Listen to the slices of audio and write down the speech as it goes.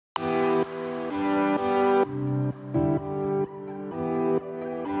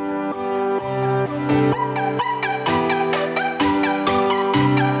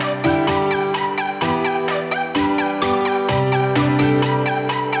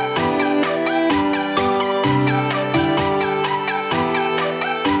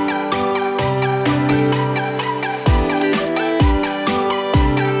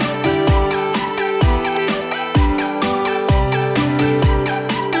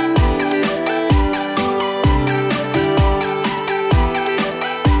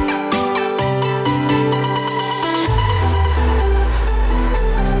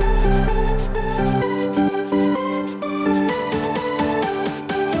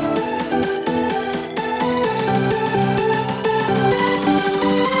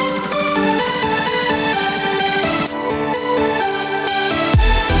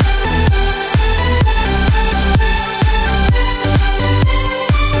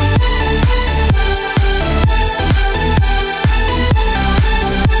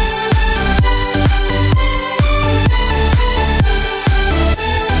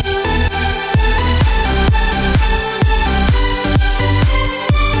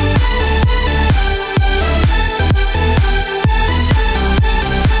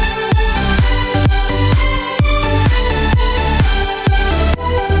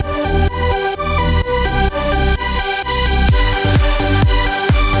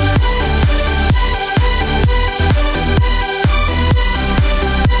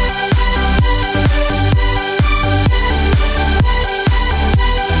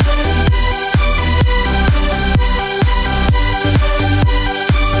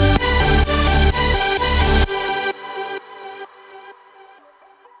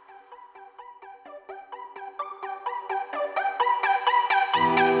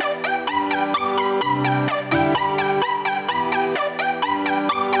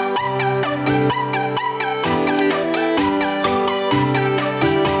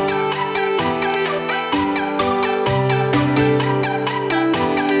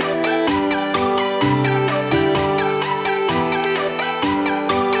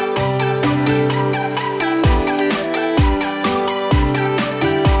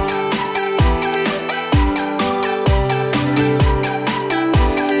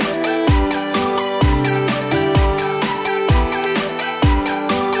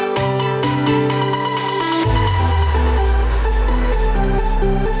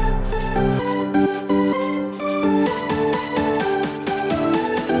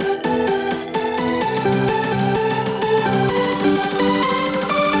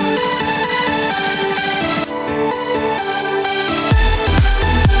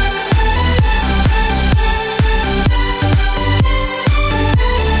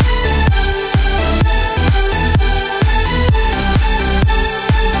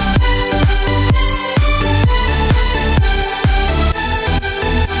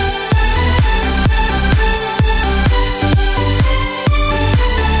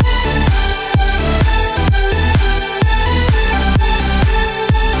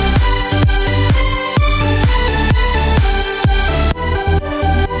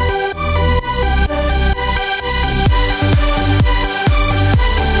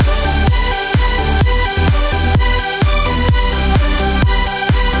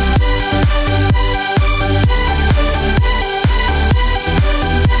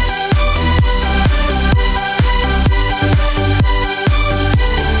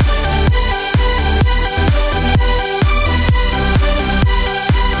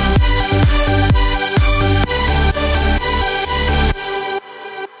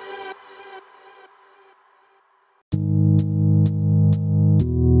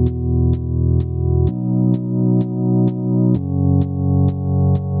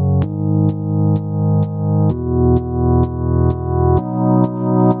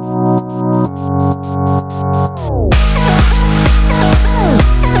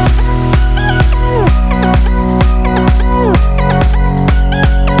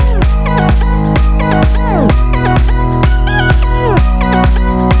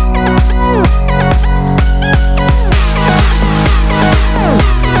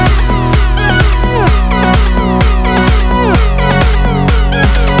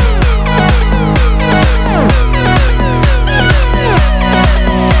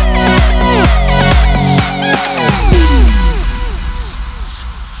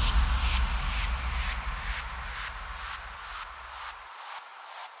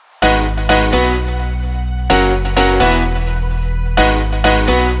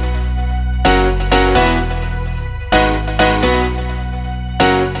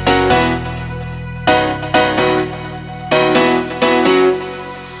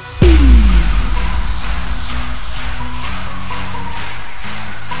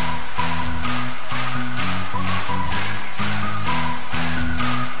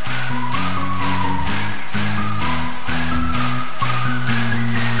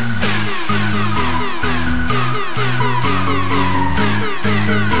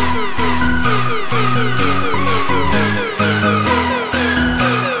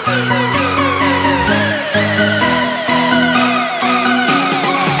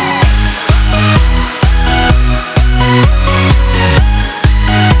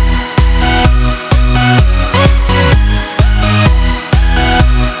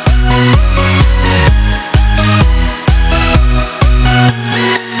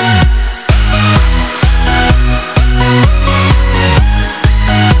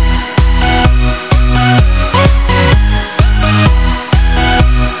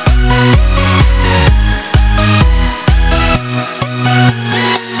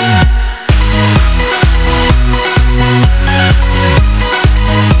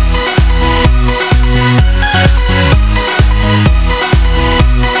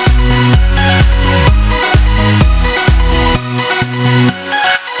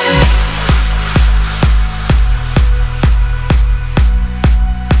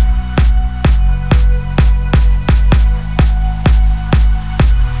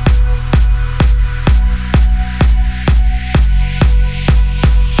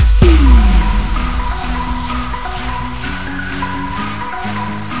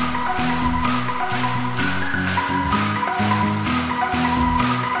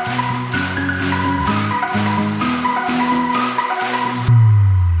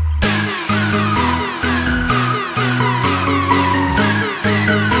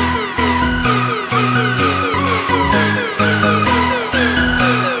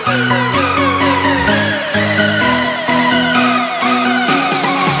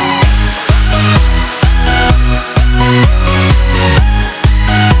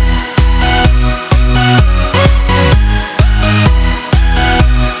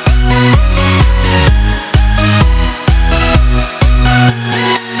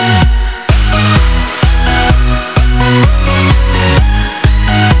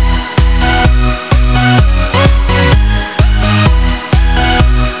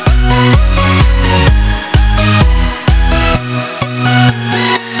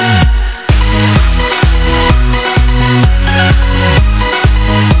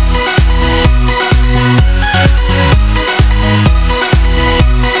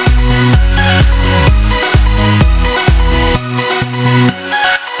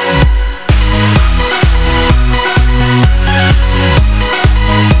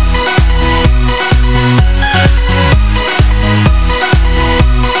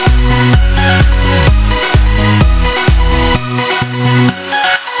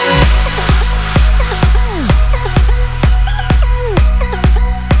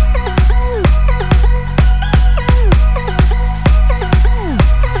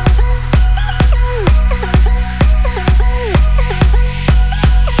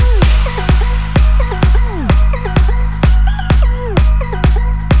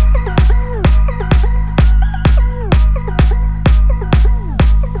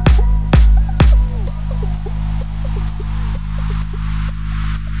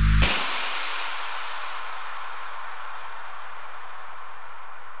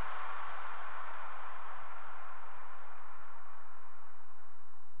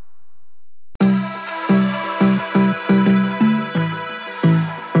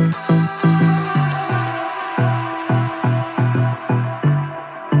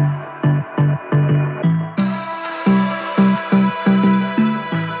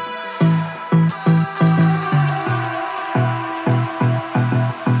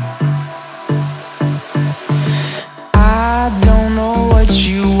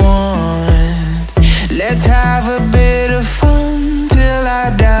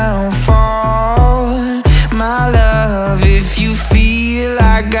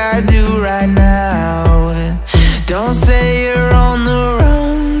like I do right now. Don't say you're on the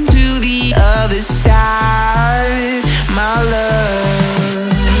run to the other side, my love.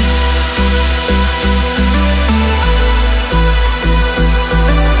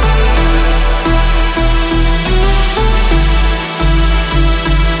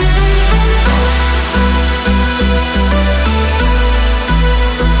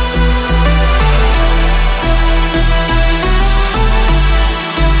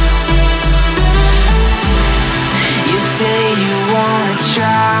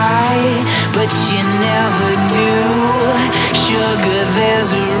 But you never do. Sugar,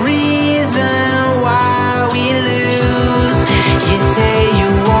 there's a reason why we lose. You say you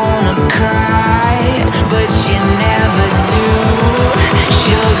wanna cry, but you never do.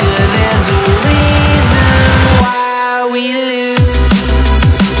 Sugar, there's a reason why we lose.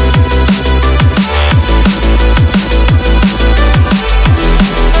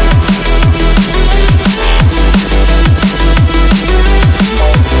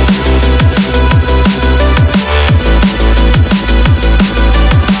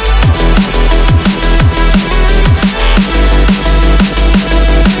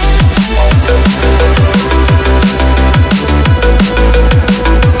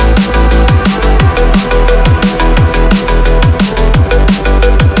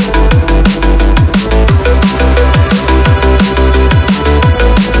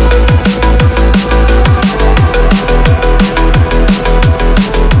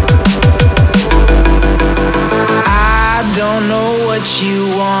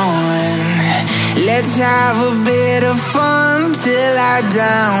 Let's have a bit of fun till I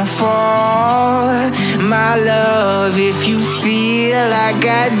downfall, my love. If you feel like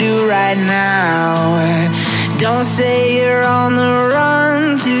I do right now, don't say you're on the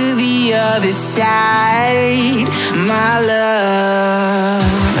run to the other side, my love.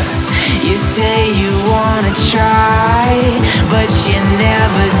 You say you wanna try, but you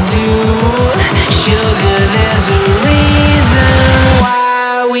never do. Sugar, there's a reason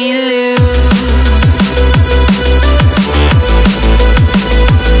why we lose.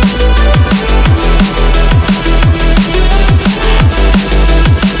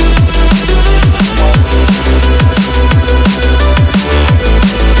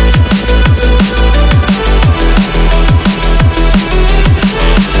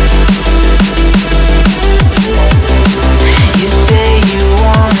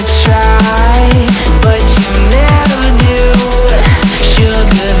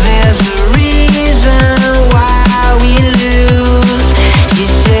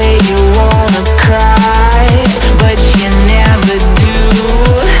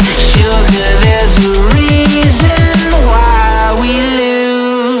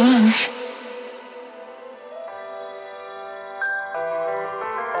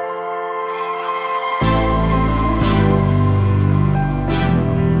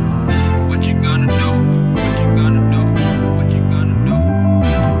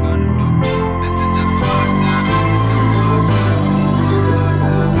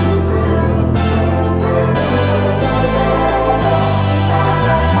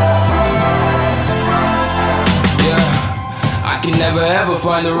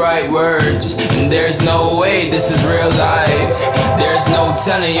 Find the right words, and there's no way this is real life. There's no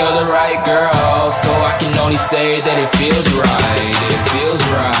telling you're the right girl, so I can only say that it feels right. It feels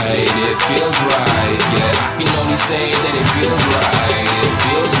right, it feels right. Yeah, I can only say that it feels right. It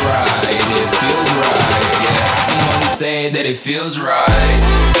feels right, it feels right. Yeah, I can only say that it feels right.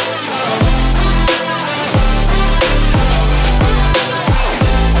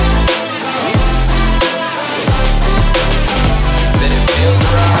 Feels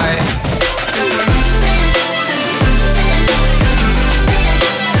right. Feels right.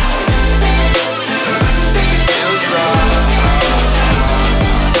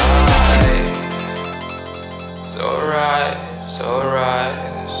 So right, so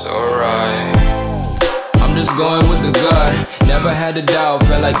right, so right. I'm just going with the gut. Never had a doubt,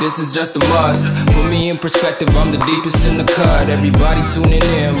 felt like this is just a must. Put me in perspective, I'm the deepest in the cut. Everybody tuning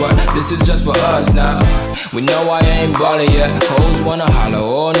in, but this is just for us now. We know I ain't ballin' yet. Hoes wanna holler,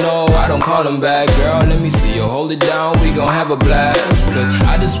 oh no, I don't call them back. Girl, let me see you hold it down, we gon' have a blast. Cause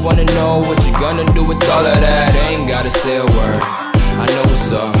I just wanna know what you gonna do with all of that. Ain't gotta say a word, I know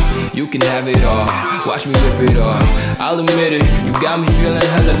what's up. You can have it all, watch me rip it off. I'll admit it, you got me feeling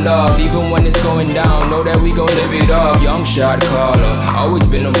hella loved. Even when it's going down, know that we gon' live it up. Young shot caller, always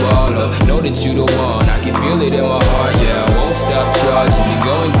been a baller. Know that you the one, I can feel it in my heart. Yeah, I won't stop charging, we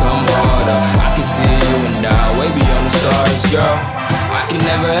going come harder. I can see you and I, way beyond the stars, girl. I can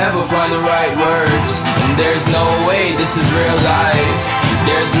never ever find the right words, and there's no way this is real life.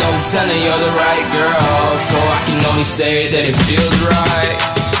 feeling you're the right girl, so I can only say that it feels right.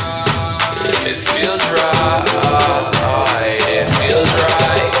 It feels right. It feels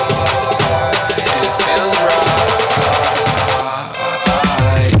right. It feels right.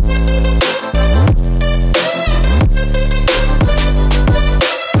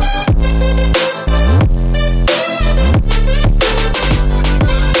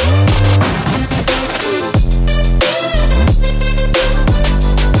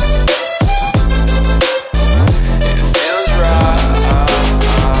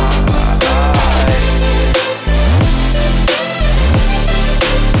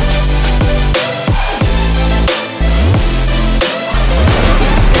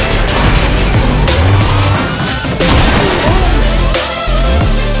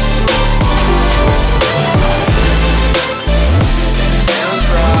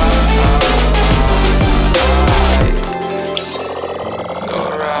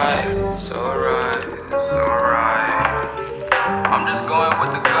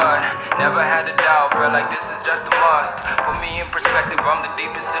 Never had a doubt, felt like this is just a must. For me in perspective, I'm the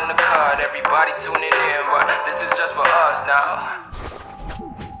deepest in the cut. Everybody tuning in, but this is just for us now.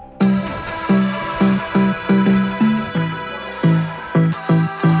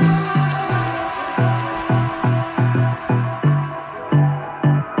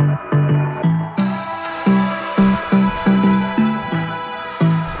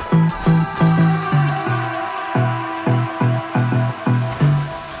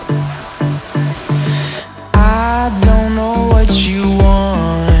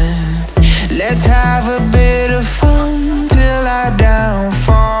 Let's have a bit of fun till I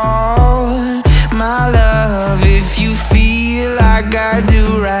downfall. My love, if you feel like I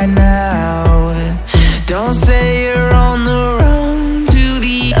do right now, don't say you're on the run to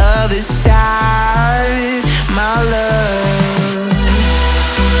the other side, my love.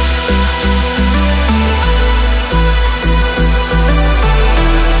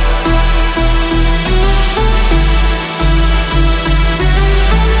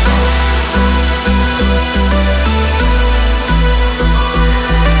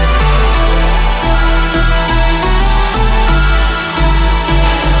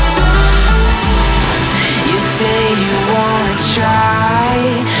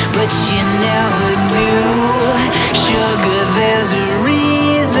 But you never do. Sugar, there's a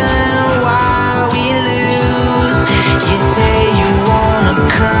reason why we lose. You say you wanna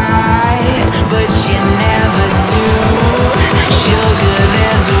cry, but you never do. Sugar,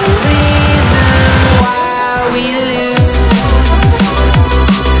 there's a reason why we lose.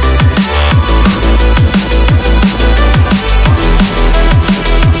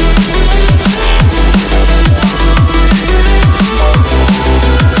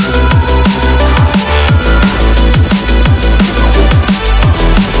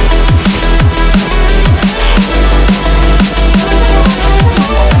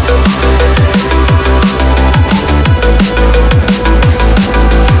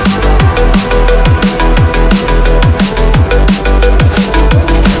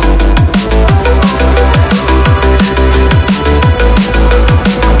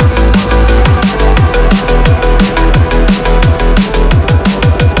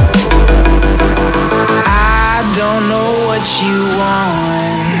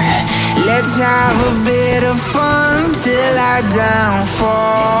 Let's have a bit of fun till I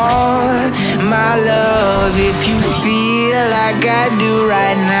downfall. My love, if you feel like I do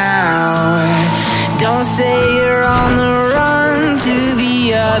right now, don't say you're on the run to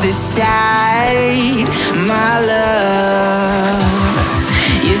the other side, my love.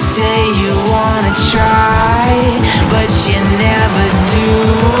 You say you wanna try, but you never do.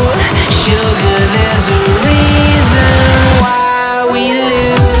 Sugar, there's a reason why we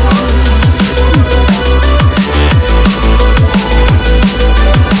lose.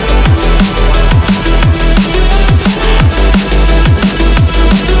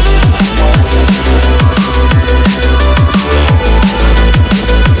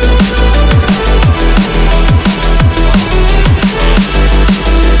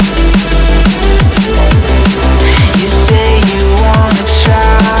 You say you wanna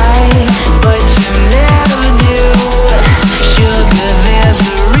try, but you never do.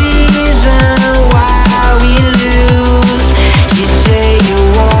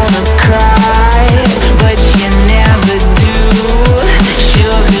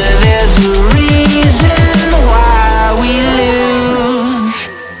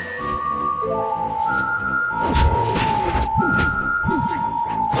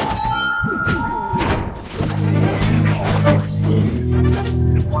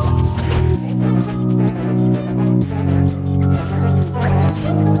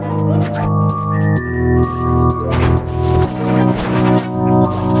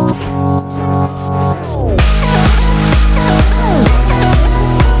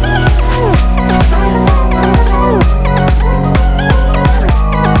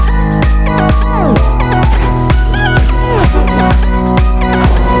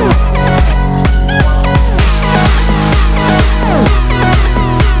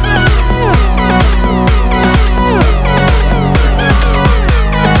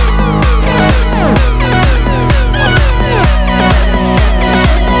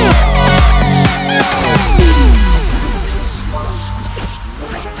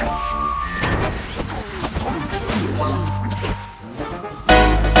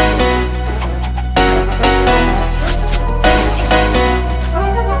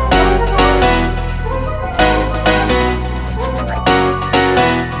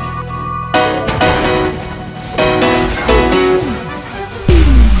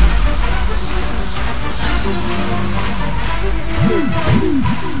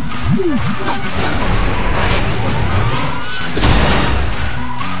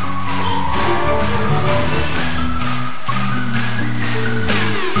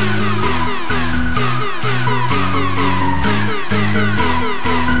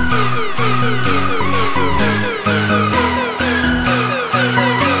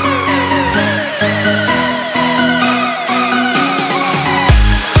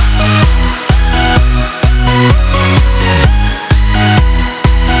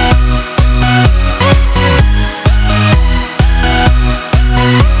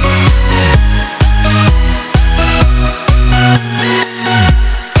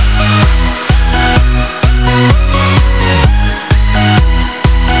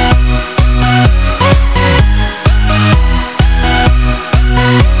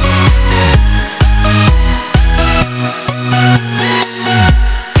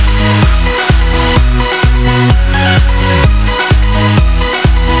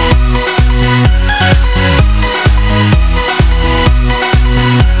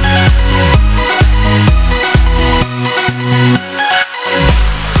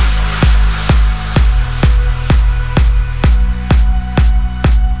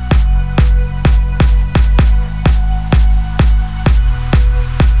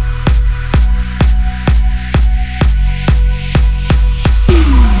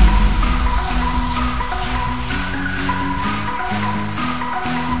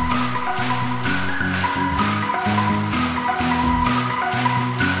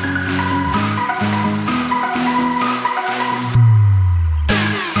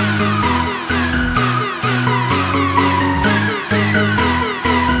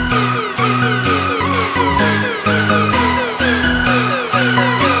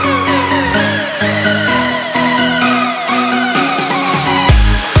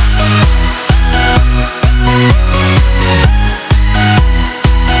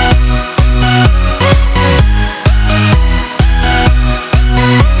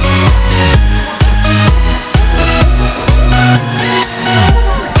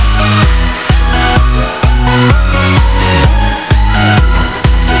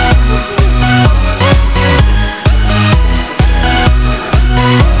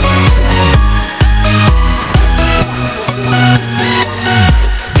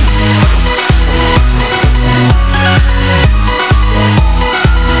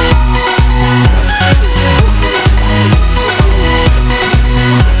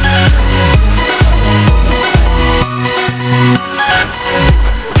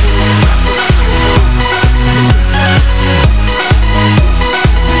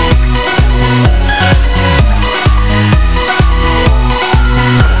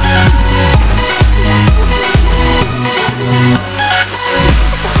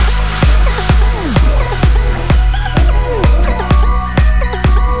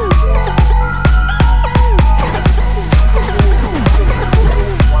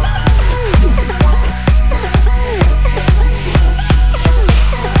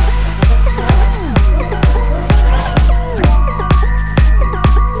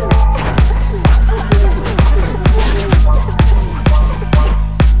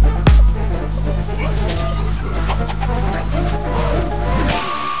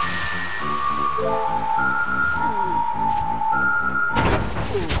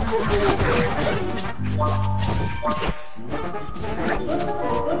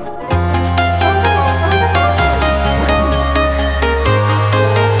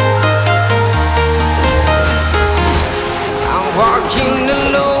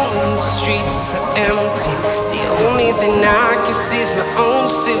 thing I can see is my own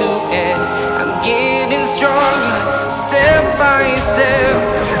silhouette. I'm getting stronger, step by step.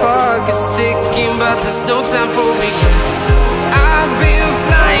 The clock is ticking, but there's no time for regrets. I've been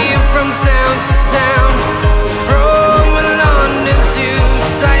flying from town to town, from London to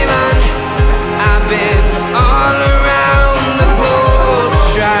Taiwan. I've been all around the globe,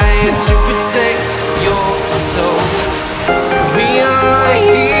 trying to protect your soul. We are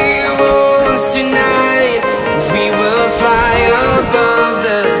heroes tonight. We will fly above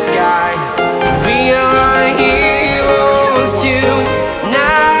the sky. We are heroes tonight.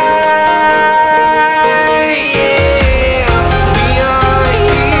 Yeah. We are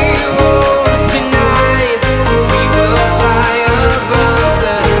heroes tonight. We will fly above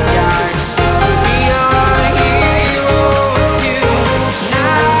the sky. We are heroes tonight.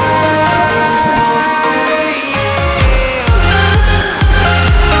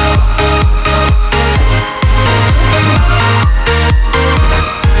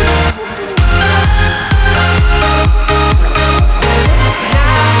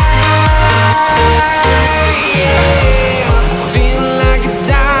 Feel like a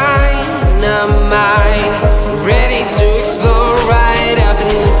dynamite, ready to explode right up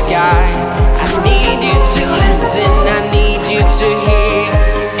in the sky. I need you to listen, I need you to hear,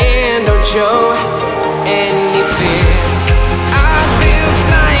 and don't show